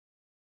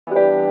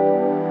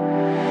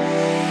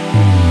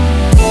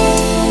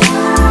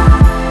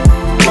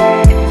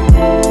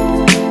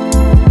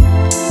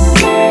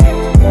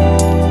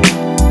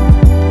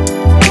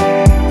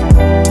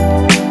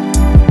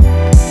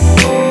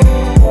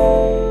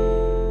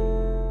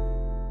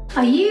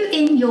Are you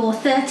in your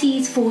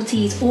 30s,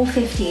 40s or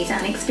 50s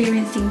and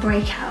experiencing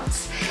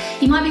breakouts?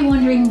 You might be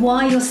wondering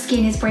why your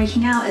skin is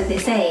breaking out at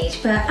this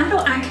age, but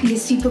adult acne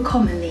is super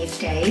common these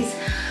days.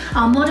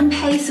 Our modern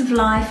pace of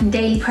life and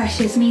daily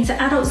pressures means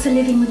that adults are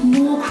living with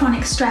more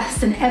chronic stress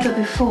than ever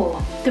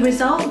before. The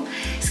result?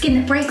 Skin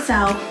that breaks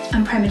out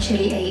and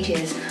prematurely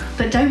ages.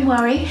 But don't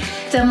worry,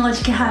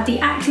 Dermalogica have the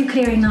active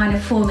clearing line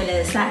of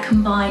formulas that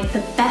combine the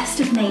best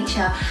of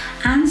nature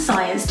and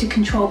science to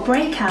control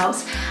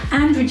breakouts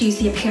and reduce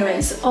the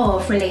appearance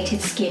of related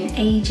skin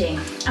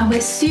aging. And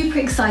we're super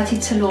excited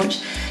to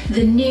launch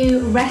the new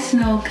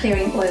Retinol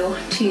Clearing Oil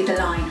to the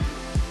line.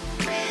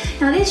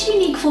 Now, this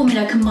unique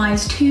formula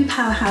combines two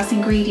powerhouse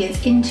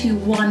ingredients into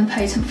one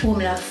potent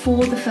formula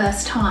for the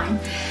first time.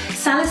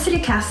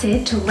 Salicylic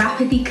acid to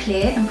rapidly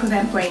clear and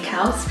prevent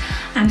breakouts,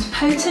 and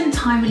potent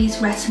time-release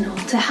retinol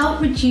to help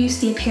reduce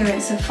the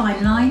appearance of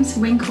fine lines,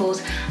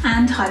 wrinkles,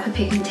 and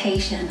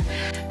hyperpigmentation.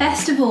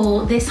 Best of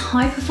all, this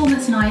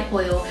high-performance night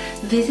oil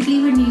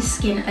visibly renews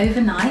skin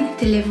overnight,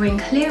 delivering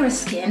clearer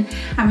skin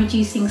and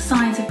reducing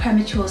signs of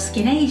premature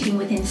skin aging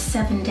within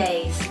 7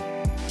 days.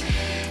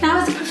 Now,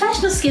 as a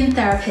professional skin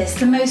therapist,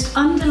 the most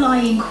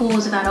underlying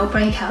cause of adult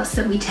breakouts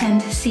that we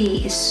tend to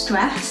see is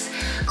stress,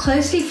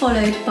 closely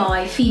followed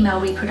by female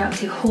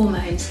reproductive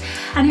hormones.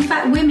 And in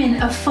fact,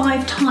 women are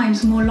 5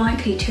 times more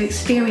likely to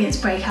experience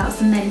breakouts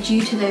than men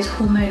due to those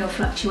hormonal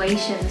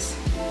fluctuations.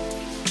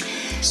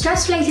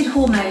 Stress-related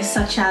hormones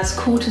such as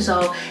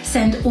cortisol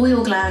send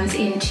oil glands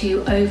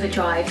into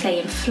overdrive. They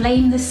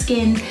inflame the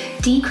skin,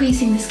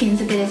 decreasing the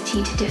skin's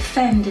ability to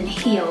defend and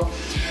heal.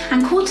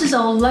 And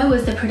cortisol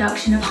lowers the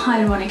production of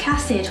hyaluronic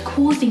acid,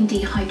 causing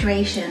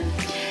dehydration.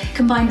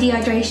 Combine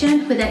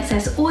dehydration with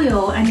excess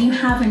oil and you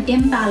have an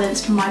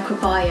imbalanced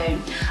microbiome,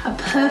 a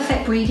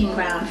perfect breeding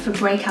ground for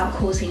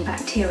breakout-causing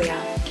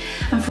bacteria.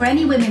 And for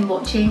any women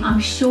watching, I'm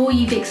sure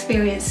you've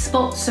experienced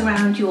spots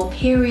around your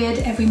period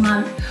every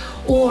month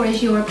or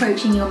as you're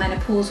approaching your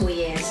menopausal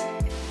years.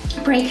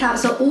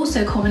 Breakouts are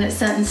also common at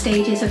certain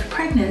stages of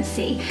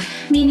pregnancy,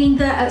 meaning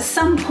that at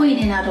some point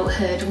in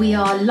adulthood we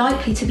are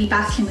likely to be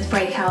battling with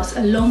breakouts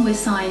along with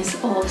signs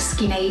of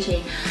skin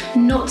aging,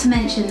 not to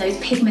mention those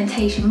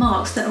pigmentation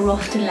marks that are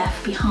often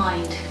left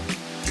behind.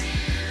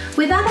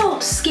 With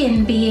adult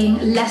skin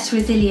being less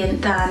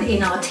resilient than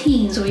in our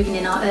teens or even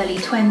in our early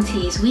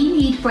 20s, we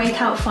need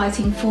breakout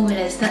fighting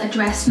formulas that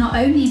address not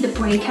only the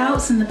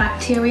breakouts and the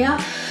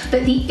bacteria,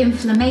 but the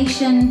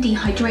inflammation,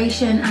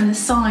 dehydration, and the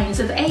signs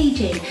of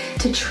aging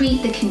to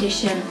treat the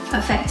condition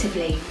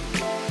effectively.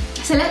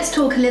 So let's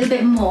talk a little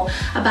bit more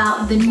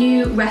about the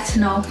new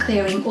Retinol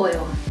Clearing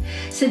Oil.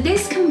 So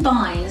this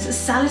combines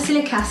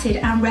salicylic acid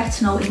and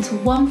retinol into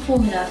one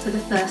formula for the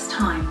first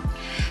time.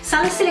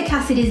 Salicylic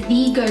acid is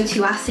the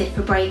go-to acid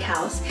for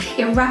breakouts.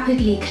 It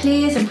rapidly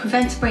clears and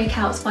prevents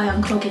breakouts by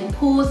unclogging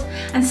pores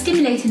and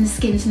stimulating the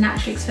skin's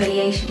natural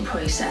exfoliation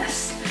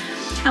process.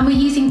 And we're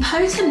using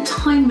potent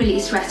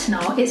time-release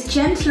retinol. It's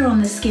gentler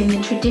on the skin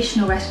than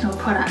traditional retinol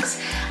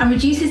products and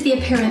reduces the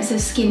appearance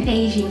of skin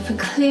aging for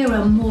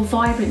clearer, more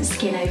vibrant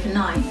skin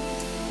overnight.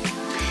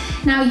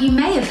 Now, you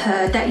may have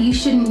heard that you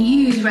shouldn't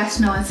use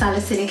retinol and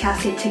salicylic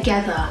acid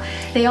together.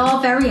 They are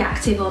very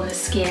active on the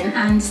skin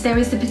and there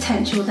is the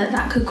potential that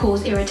that could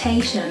cause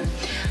irritation.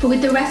 But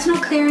with the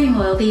Retinol Clearing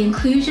Oil, the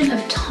inclusion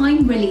of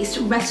time-released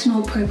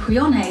retinol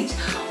propionate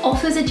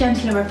offers a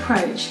gentler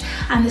approach,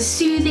 and the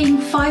soothing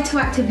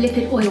phytoactive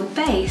lipid oil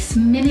base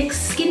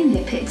mimics skin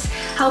lipids,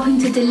 helping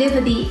to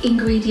deliver the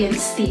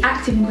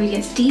active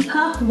ingredients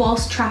deeper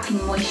whilst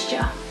trapping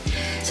moisture.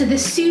 So the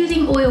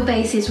soothing oil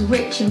base is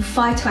rich in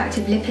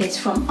phytoactive lipids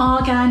from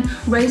Argan,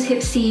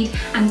 Rosehip seed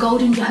and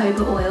golden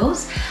jojoba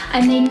oils,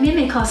 and they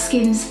mimic our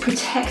skin's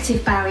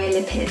protective barrier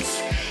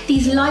lipids.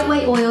 These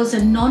lightweight oils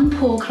are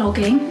non-pore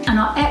clogging and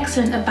are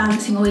excellent at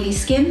balancing oily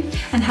skin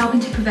and helping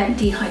to prevent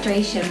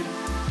dehydration.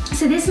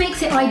 So this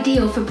makes it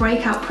ideal for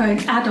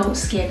breakout-prone adult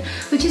skin,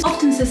 which is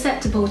often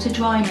susceptible to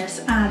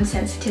dryness and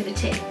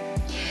sensitivity.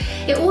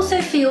 It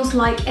also feels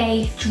like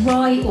a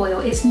dry oil.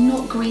 It's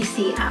not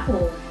greasy at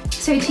all.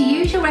 So to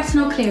use your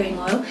Retinol Clearing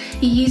Oil,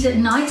 you use it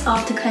at night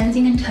after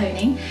cleansing and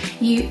toning.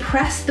 You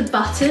press the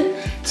button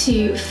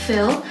to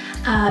fill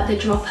the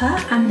dropper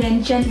and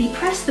then gently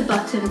press the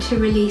button to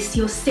release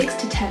your 6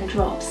 to 10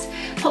 drops.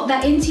 Pop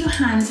that into your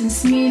hands and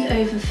smooth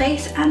over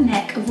face and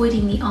neck,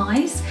 avoiding the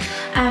eyes,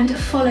 and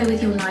follow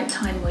with your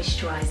nighttime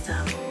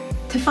moisturizer.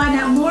 To find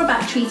out more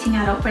about treating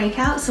adult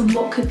breakouts and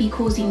what could be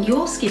causing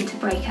your skin to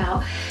break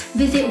out,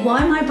 visit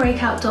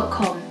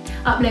whymybreakout.com.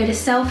 Upload a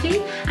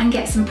selfie and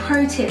get some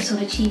pro tips on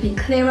achieving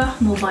clearer,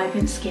 more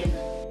vibrant skin.